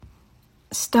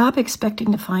Stop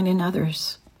expecting to find in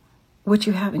others what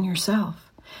you have in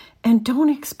yourself. And don't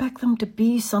expect them to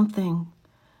be something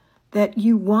that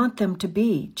you want them to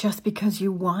be just because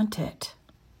you want it.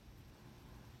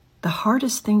 The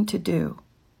hardest thing to do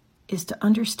is to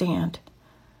understand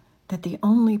that the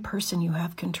only person you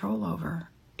have control over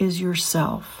is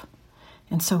yourself.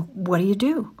 And so what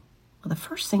do? Well, the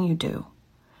first thing you do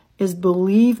is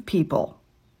believe people.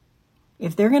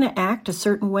 If they're going to act a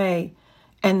certain way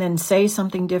and then say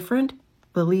something different,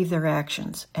 believe their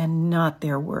actions and not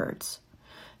their words.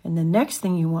 And the next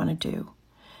thing you want to do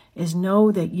is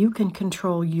know that you can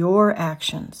control your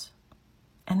actions.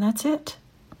 And that's it.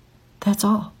 That's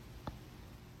all.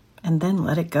 And then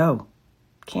let it go.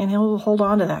 Can't hold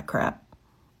on to that crap.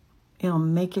 It'll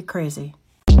make you crazy.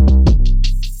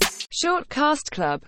 Shortcast Club.